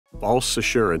false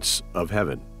assurance of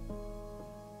heaven.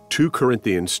 2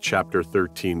 Corinthians chapter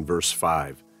 13, verse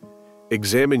 5.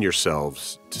 Examine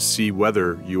yourselves to see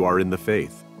whether you are in the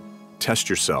faith. Test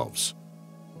yourselves.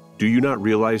 Do you not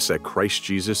realize that Christ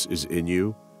Jesus is in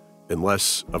you,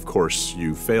 unless, of course,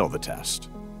 you fail the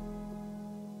test?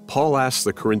 Paul asked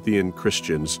the Corinthian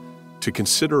Christians to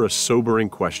consider a sobering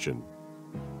question.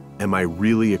 Am I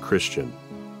really a Christian?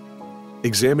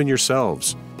 Examine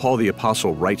yourselves. Paul the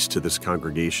Apostle writes to this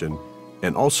congregation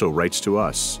and also writes to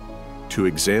us to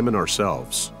examine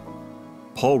ourselves.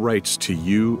 Paul writes to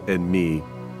you and me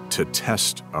to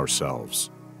test ourselves.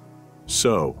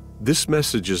 So, this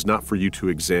message is not for you to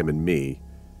examine me,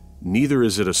 neither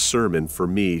is it a sermon for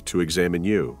me to examine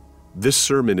you. This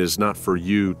sermon is not for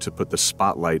you to put the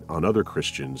spotlight on other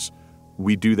Christians.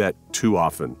 We do that too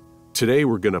often. Today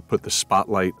we're going to put the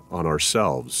spotlight on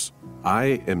ourselves.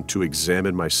 I am to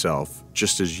examine myself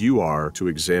just as you are to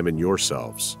examine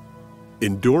yourselves.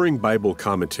 Enduring Bible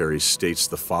Commentary states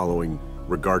the following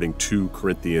regarding 2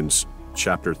 Corinthians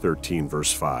chapter 13,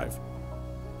 verse 5.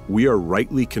 We are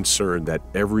rightly concerned that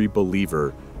every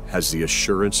believer has the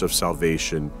assurance of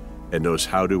salvation and knows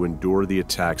how to endure the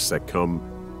attacks that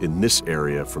come in this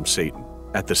area from Satan.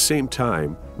 At the same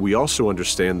time, we also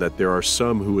understand that there are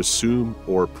some who assume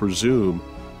or presume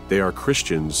they are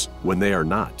Christians when they are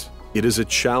not. It is a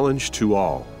challenge to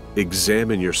all.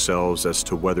 Examine yourselves as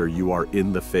to whether you are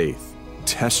in the faith.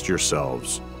 Test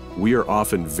yourselves. We are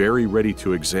often very ready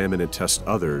to examine and test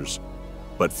others,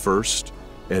 but first,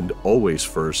 and always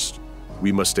first,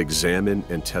 we must examine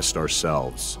and test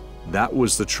ourselves. That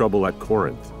was the trouble at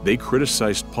Corinth. They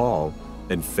criticized Paul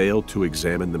and failed to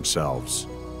examine themselves.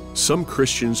 Some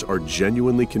Christians are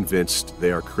genuinely convinced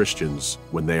they are Christians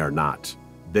when they are not.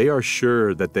 They are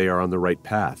sure that they are on the right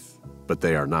path, but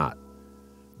they are not.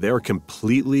 They are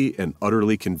completely and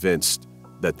utterly convinced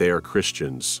that they are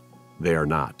Christians. They are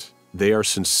not. They are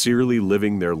sincerely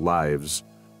living their lives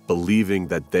believing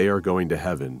that they are going to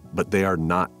heaven, but they are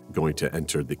not going to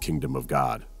enter the kingdom of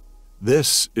God.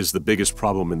 This is the biggest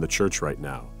problem in the church right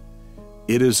now.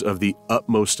 It is of the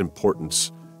utmost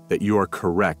importance that you are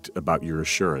correct about your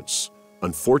assurance.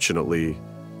 Unfortunately,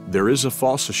 there is a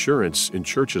false assurance in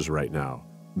churches right now.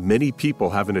 Many people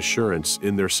have an assurance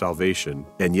in their salvation,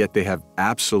 and yet they have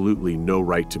absolutely no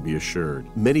right to be assured.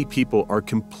 Many people are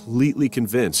completely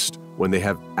convinced when they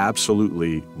have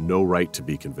absolutely no right to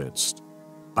be convinced.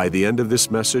 By the end of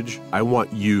this message, I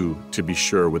want you to be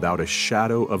sure without a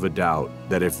shadow of a doubt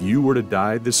that if you were to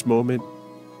die this moment,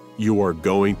 you are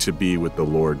going to be with the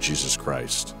Lord Jesus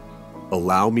Christ.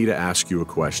 Allow me to ask you a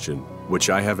question, which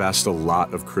I have asked a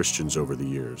lot of Christians over the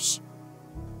years.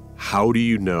 How do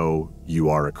you know you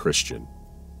are a Christian?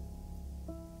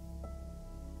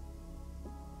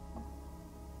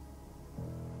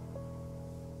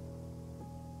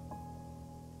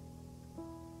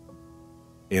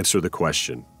 Answer the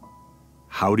question.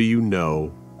 How do you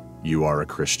know you are a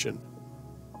Christian?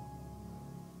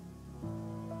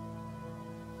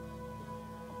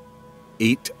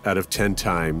 Eight out of 10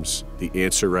 times, the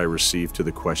answer I receive to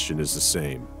the question is the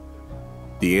same.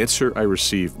 The answer I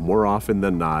receive more often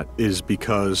than not is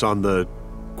because on the,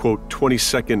 quote,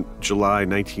 22nd July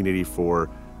 1984,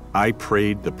 I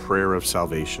prayed the prayer of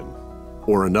salvation.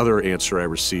 Or another answer I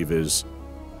receive is,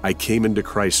 I came into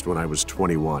Christ when I was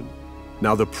 21.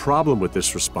 Now the problem with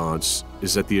this response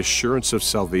is that the assurance of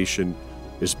salvation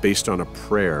is based on a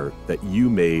prayer that you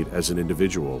made as an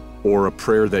individual, or a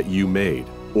prayer that you made,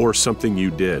 or something you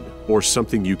did, or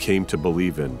something you came to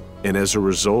believe in. And as a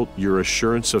result, your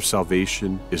assurance of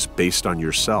salvation is based on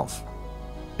yourself.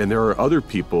 And there are other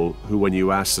people who, when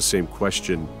you ask the same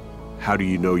question, how do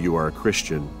you know you are a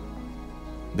Christian?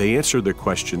 They answer the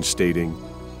question stating,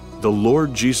 the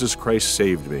Lord Jesus Christ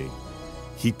saved me.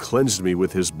 He cleansed me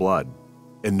with his blood.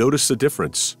 And notice the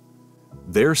difference.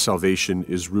 Their salvation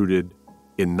is rooted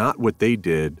in not what they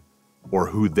did, or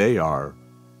who they are,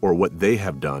 or what they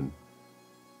have done.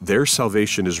 Their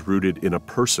salvation is rooted in a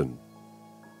person.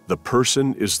 The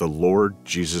person is the Lord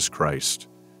Jesus Christ.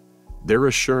 Their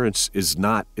assurance is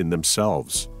not in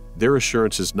themselves. Their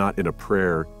assurance is not in a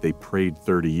prayer they prayed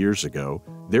 30 years ago.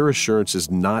 Their assurance is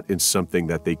not in something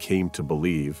that they came to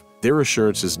believe. Their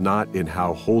assurance is not in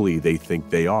how holy they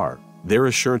think they are. Their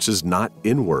assurance is not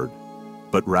inward,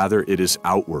 but rather it is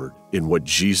outward in what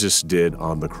Jesus did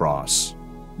on the cross.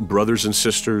 Brothers and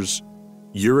sisters,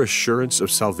 your assurance of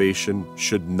salvation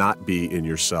should not be in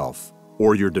yourself,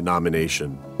 or your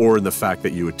denomination, or in the fact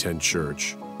that you attend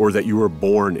church, or that you were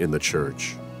born in the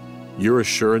church. Your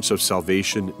assurance of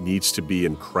salvation needs to be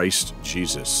in Christ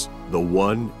Jesus, the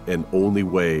one and only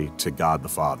way to God the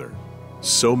Father.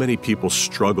 So many people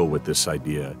struggle with this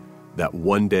idea, that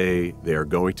one day they are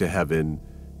going to heaven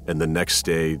and the next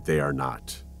day they are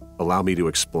not. Allow me to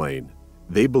explain.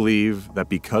 They believe that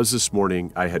because this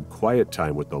morning I had quiet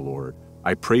time with the Lord,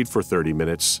 I prayed for 30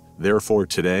 minutes, therefore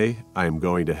today I am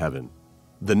going to heaven.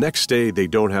 The next day they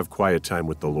don't have quiet time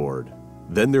with the Lord.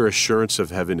 Then their assurance of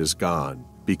heaven is gone.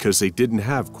 Because they didn't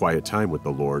have quiet time with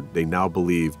the Lord, they now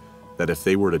believe that if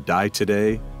they were to die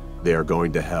today, they are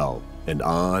going to hell, and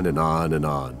on and on and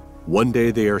on. One day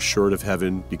they are assured of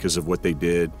heaven because of what they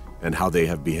did and how they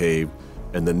have behaved,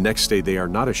 and the next day they are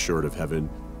not assured of heaven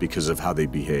because of how they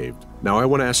behaved. Now I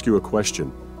want to ask you a question.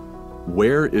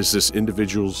 Where is this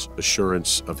individual's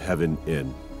assurance of heaven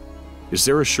in? Is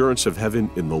their assurance of heaven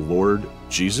in the Lord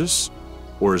Jesus,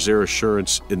 or is their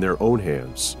assurance in their own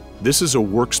hands? This is a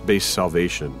works-based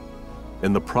salvation,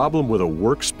 and the problem with a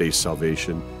works-based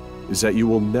salvation is that you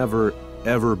will never,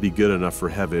 ever be good enough for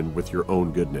heaven with your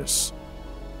own goodness.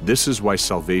 This is why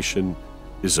salvation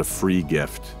is a free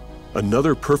gift.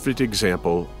 Another perfect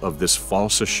example of this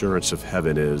false assurance of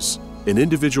heaven is an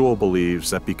individual believes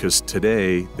that because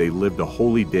today they lived a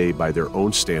holy day by their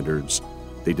own standards,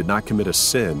 they did not commit a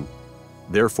sin,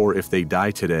 therefore if they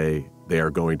die today, they are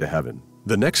going to heaven.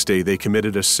 The next day they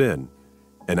committed a sin,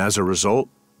 and as a result,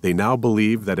 they now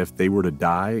believe that if they were to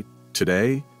die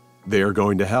today, they are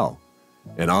going to hell,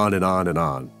 and on and on and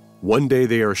on. One day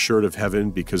they are assured of heaven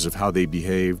because of how they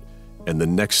behaved, and the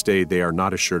next day they are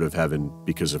not assured of heaven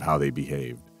because of how they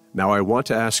behaved. Now I want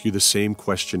to ask you the same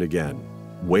question again.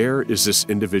 Where is this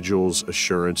individual's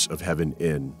assurance of heaven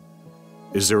in?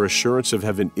 Is there assurance of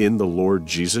heaven in the Lord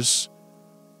Jesus,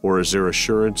 or is there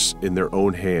assurance in their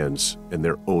own hands and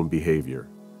their own behavior?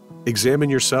 Examine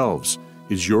yourselves.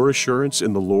 Is your assurance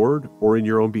in the Lord or in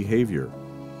your own behavior?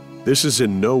 This is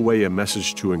in no way a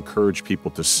message to encourage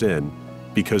people to sin,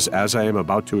 because as I am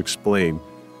about to explain,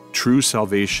 true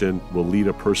salvation will lead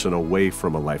a person away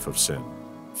from a life of sin.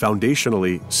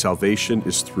 Foundationally, salvation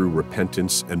is through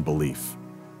repentance and belief.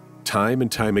 Time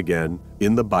and time again,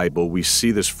 in the Bible, we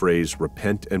see this phrase,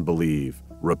 repent and believe.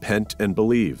 Repent and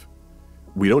believe.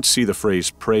 We don't see the phrase,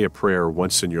 pray a prayer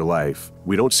once in your life.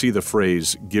 We don't see the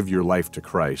phrase, give your life to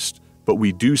Christ. But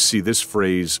we do see this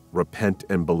phrase, repent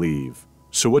and believe.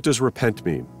 So what does repent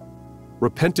mean?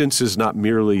 Repentance is not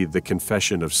merely the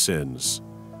confession of sins.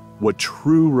 What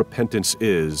true repentance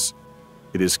is,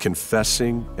 it is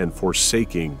confessing and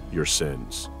forsaking your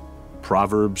sins.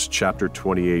 Proverbs chapter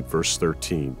 28, verse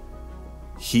 13.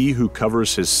 He who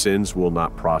covers his sins will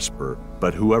not prosper,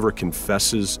 but whoever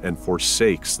confesses and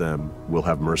forsakes them will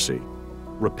have mercy.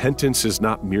 Repentance is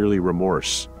not merely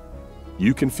remorse.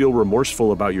 You can feel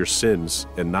remorseful about your sins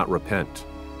and not repent.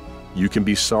 You can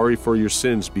be sorry for your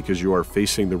sins because you are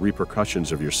facing the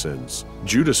repercussions of your sins.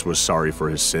 Judas was sorry for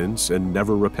his sins and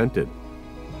never repented.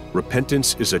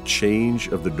 Repentance is a change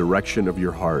of the direction of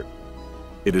your heart.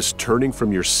 It is turning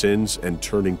from your sins and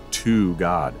turning to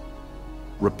God.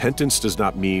 Repentance does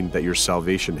not mean that your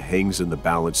salvation hangs in the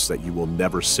balance that you will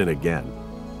never sin again.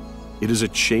 It is a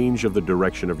change of the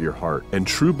direction of your heart, and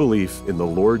true belief in the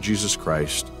Lord Jesus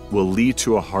Christ will lead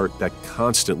to a heart that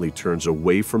constantly turns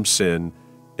away from sin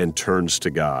and turns to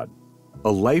God.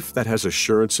 A life that has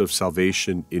assurance of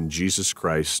salvation in Jesus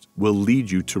Christ will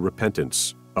lead you to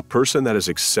repentance. A person that has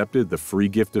accepted the free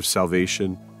gift of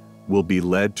salvation will be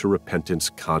led to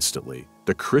repentance constantly.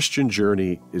 The Christian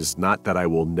journey is not that I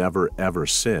will never ever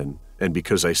sin, and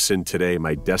because I sin today,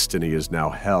 my destiny is now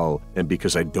hell, and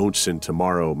because I don't sin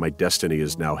tomorrow, my destiny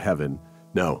is now heaven.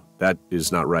 No, that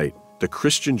is not right. The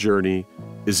Christian journey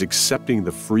is accepting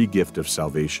the free gift of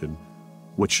salvation,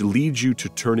 which leads you to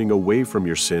turning away from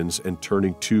your sins and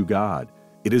turning to God.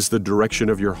 It is the direction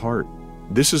of your heart.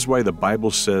 This is why the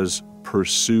Bible says,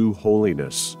 pursue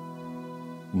holiness.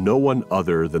 No one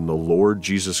other than the Lord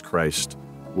Jesus Christ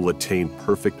will attain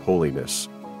perfect holiness,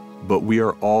 but we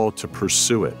are all to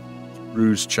pursue it.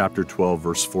 Hebrews chapter 12,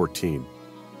 verse 14.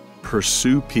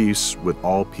 Pursue peace with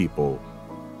all people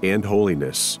and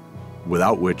holiness,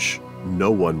 without which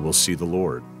no one will see the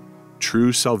Lord.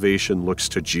 True salvation looks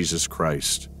to Jesus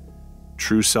Christ.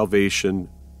 True salvation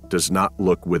does not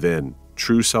look within.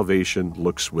 True salvation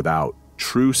looks without.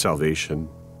 True salvation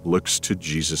looks to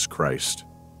Jesus Christ.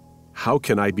 How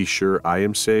can I be sure I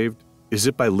am saved? Is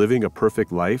it by living a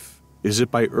perfect life? Is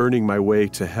it by earning my way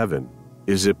to heaven?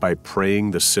 Is it by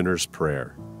praying the sinner's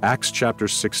prayer? Acts chapter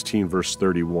 16, verse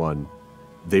 31,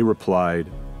 they replied,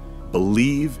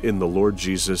 believe in the Lord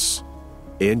Jesus,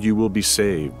 and you will be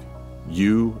saved,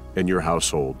 you and your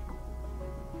household.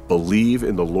 Believe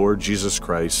in the Lord Jesus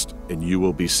Christ, and you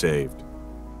will be saved.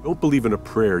 Don't believe in a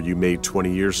prayer you made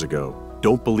 20 years ago.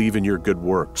 Don't believe in your good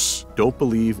works. Don't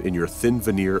believe in your thin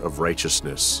veneer of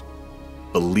righteousness.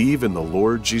 Believe in the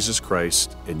Lord Jesus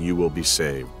Christ, and you will be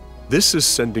saved. This is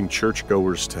sending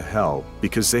churchgoers to hell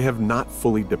because they have not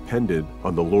fully depended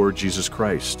on the Lord Jesus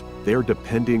Christ. They are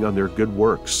depending on their good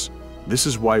works. This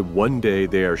is why one day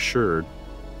they are assured,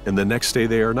 and the next day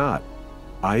they are not.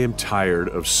 I am tired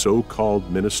of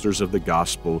so-called ministers of the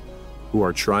gospel who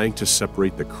are trying to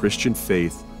separate the Christian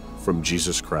faith from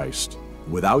Jesus Christ.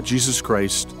 Without Jesus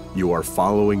Christ, you are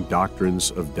following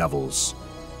doctrines of devils.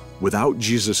 Without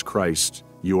Jesus Christ,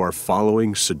 you are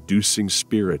following seducing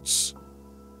spirits.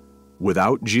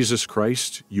 Without Jesus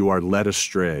Christ, you are led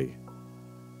astray.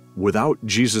 Without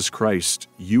Jesus Christ,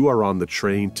 you are on the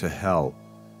train to hell.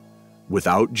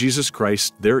 Without Jesus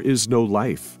Christ, there is no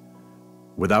life.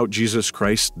 Without Jesus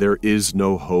Christ, there is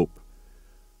no hope.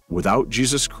 Without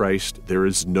Jesus Christ, there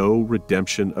is no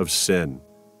redemption of sin.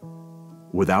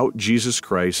 Without Jesus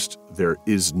Christ, there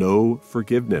is no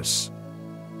forgiveness.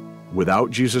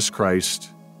 Without Jesus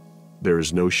Christ, there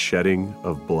is no shedding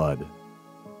of blood.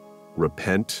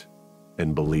 Repent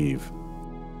and believe.